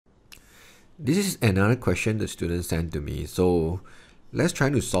This is another question the student sent to me. So let's try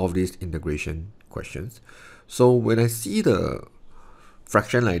to solve these integration questions. So when I see the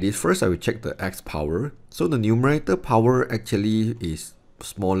fraction like this, first I will check the x power. So the numerator power actually is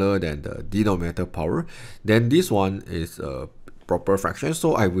smaller than the denominator power. Then this one is a proper fraction,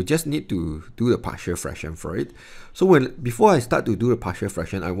 so I will just need to do the partial fraction for it. So before I start to do the partial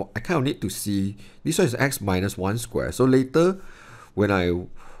fraction, I kind of need to see this one is x minus 1 square. So later when I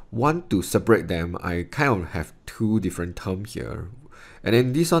want to separate them, I kind of have two different terms here. And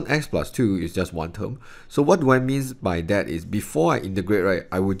then this one x plus 2 is just one term. So what do I mean by that is before I integrate, right,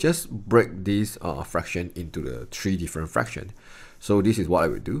 I would just break this fraction into the three different fractions. So this is what I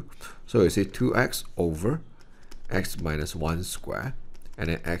would do. So I say 2x over x minus 1 square and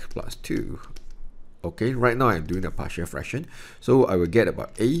then x plus 2. Okay, right now I'm doing a partial fraction. So I will get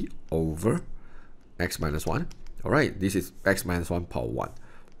about a over x minus 1. Alright, this is x minus 1 power 1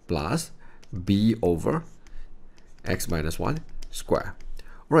 plus b over x minus 1 square.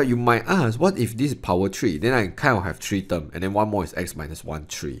 Alright, you might ask, what if this is power 3? Then I kind of have 3 terms, and then one more is x minus 1,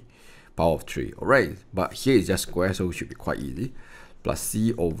 3. Power of 3. Alright, but here is just square, so it should be quite easy. Plus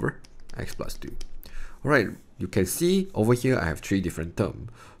c over x plus 2. Alright, you can see over here I have 3 different terms.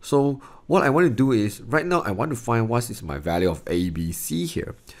 So what I want to do is, right now I want to find what is my value of a, b, c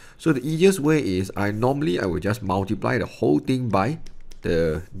here. So the easiest way is, I will just multiply the whole thing by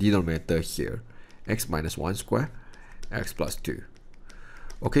the denominator here. X minus 1 square, x plus 2.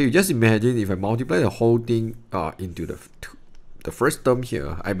 Okay, you just imagine if I multiply the whole thing into the first term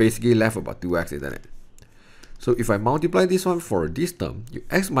here, I basically left about 2x, isn't it? So if I multiply this one for this term,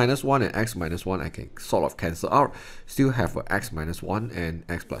 x minus 1 and x minus 1 I can sort of cancel out, still have a x minus 1 and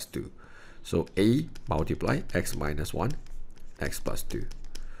x plus 2. So a multiply x minus 1, x plus 2.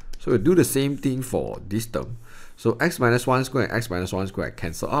 So we do the same thing for this term. So x minus 1 square and x minus 1 square I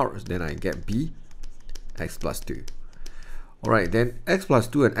cancel out, then I get b x plus 2. Alright, then x plus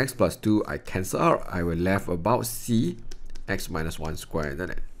 2 and x plus 2 I cancel out, I will left about c x minus 1 square, isn't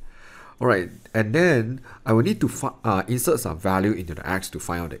it? Alright, and then I will need to insert some value into the x to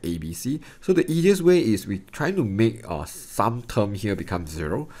find out the ABC. So the easiest way is we try to make some term here become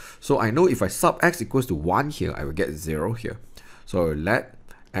 0. So I know if I sub x equals to 1 here, I will get 0 here. So I will let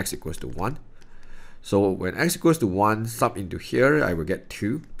x equals to 1. So when x equals to 1, sub into here, I will get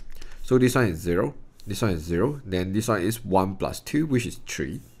 2. So this one is 0. This one is 0. Then this one is 1 plus 2, which is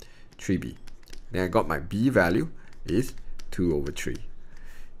 3. 3b. Then I got my b value is 2 over 3.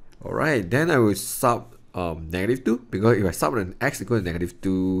 Alright, then I will sub negative 2, because if I sub an x equals to negative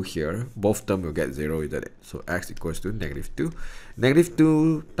 2 here, both terms will get 0, isn't it? So x equals to negative 2. Negative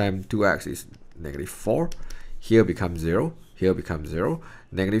 2 times 2x is negative 4. Here becomes 0. Here becomes 0.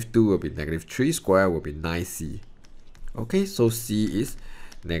 Negative 2 will be negative 3 square will be 9c. Okay, so c is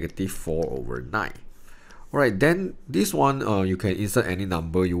negative 4 over 9. Alright, then this one you can insert any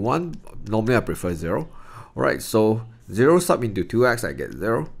number you want. Normally I prefer 0. Alright, so 0 sub into 2x I get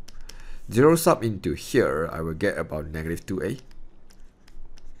 0. 0 sub into here I will get about negative 2a.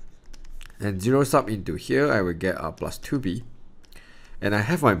 And 0 sub into here I will get plus 2b. And I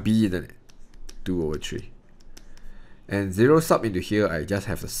have my b then 2 over 3. And 0 sub into here I just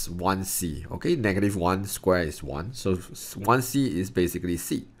have 1c. Okay, negative 1 square is 1. So 1c is basically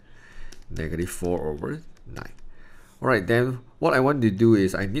c. Negative 4 over 9. Alright, then what I want to do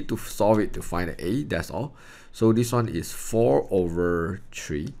is I need to solve it to find the a, that's all. So this one is 4 over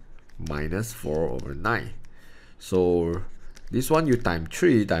 3 minus 4 over 9. So this one you times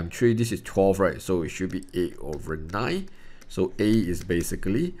 3, this is 12, right? So it should be 8 over 9. So a is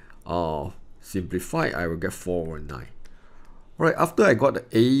basically simplified, I will get 4 over 9. Alright, after I got the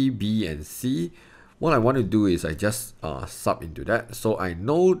a, b, and c, what I want to do is I just sub into that. So I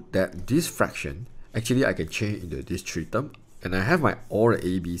know that this fraction, actually I can change into this 3 term. And I have my all the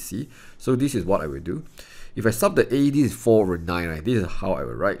a, b, c. So this is what I will do. If I sub the a, this is 4 over 9, right? This is how I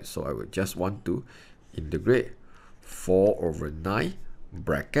will write. So I would just want to integrate 4 over 9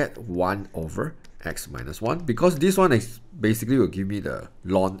 bracket 1 over x minus 1. Because this one is basically will give me the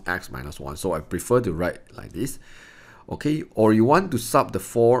ln x minus 1. So I prefer to write like this. Okay, or you want to sub the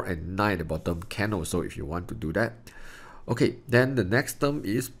 4 and 9 at the bottom, can also if you want to do that. Okay, then the next term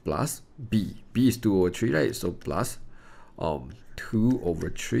is plus b. b is 2 over 3, right? So plus 2 over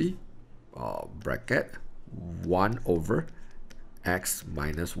 3 bracket 1 over x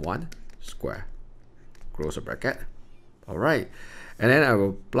minus 1 square. Close the bracket. Alright, and then I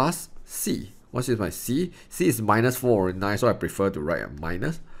will plus c. What is my c? c is minus 4 over 9, so I prefer to write a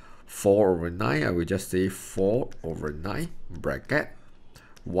minus 4 over 9. I will just say 4 over 9 bracket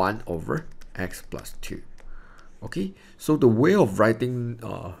 1 over x plus 2. Okay, so the way of writing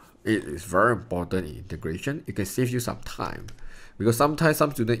It is very important in integration. It can save you some time because sometimes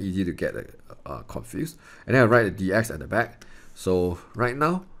some students easy to get confused. And then I write the dx at the back. So right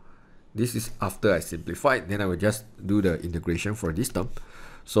now, this is after I simplified. Then I will just do the integration for this term.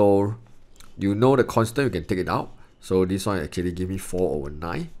 So you know the constant, you can take it out. So this one actually give me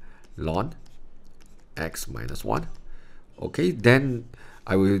 4/9 ln x minus 1. Okay, then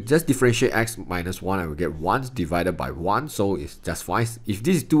I will just differentiate x minus 1. I will get 1 divided by 1, so it's just fine. If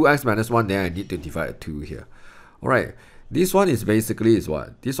this is 2x minus 1, then I need to divide 2 here. Alright, this one is basically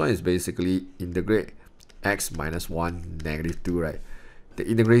what? This one is basically integrate x minus 1 negative 2, right? The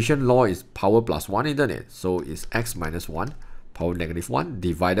integration law is power plus 1, isn't it? So it's x minus 1 power negative 1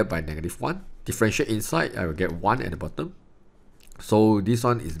 divided by negative 1. Differentiate inside, I will get 1 at the bottom. So this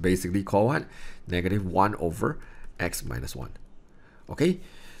one is basically called what? Negative 1 over x minus 1. Okay,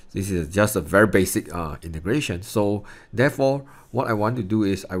 this is just a very basic integration. So therefore, what I want to do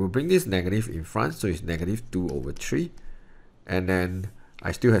is I will bring this negative in front, so it's negative 2/3. And then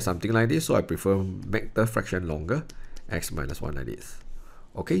I still have something like this, so I prefer make the fraction longer, x minus 1 like this.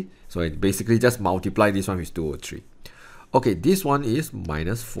 Okay, so I basically just multiply this one with 2/3. Okay, this one is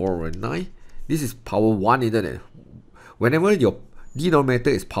minus 4/9. This is power 1, isn't it? Whenever your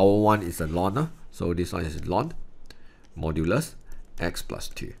denominator is power 1, it's a ln. So this one is ln modulus x plus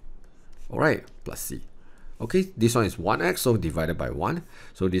 2. Alright, plus c. Okay, this one is 1x, so divided by 1.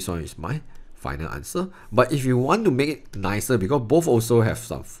 So this one is my final answer. But if you want to make it nicer, because both also have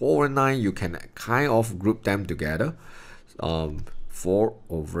some 4/9, you can kind of group them together.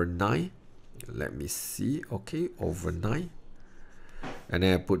 4/9. Let me see. Okay, over 9. And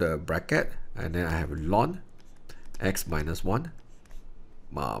then I put a bracket, and then I have ln x minus 1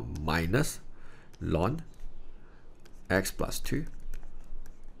 minus ln x plus 2,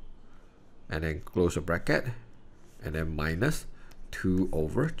 and then close the bracket, and then minus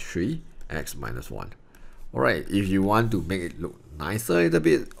 2/3 x minus 1. Alright, if you want to make it look nicer a little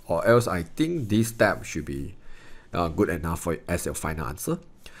bit, or else I think this step should be good enough for as your final answer.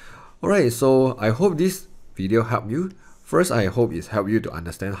 Alright, so I hope this video helped you. First, I hope it's helped you to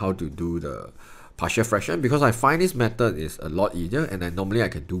understand how to do the partial fraction, because I find this method is a lot easier, and then normally I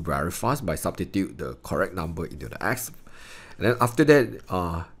can do very fast by substitute the correct number into the x. And then after that,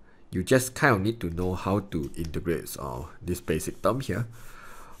 you just kind of need to know how to integrate this basic term here.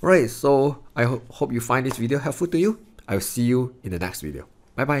 Alright, so I hope you find this video helpful to you. I'll see you in the next video.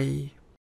 Bye bye.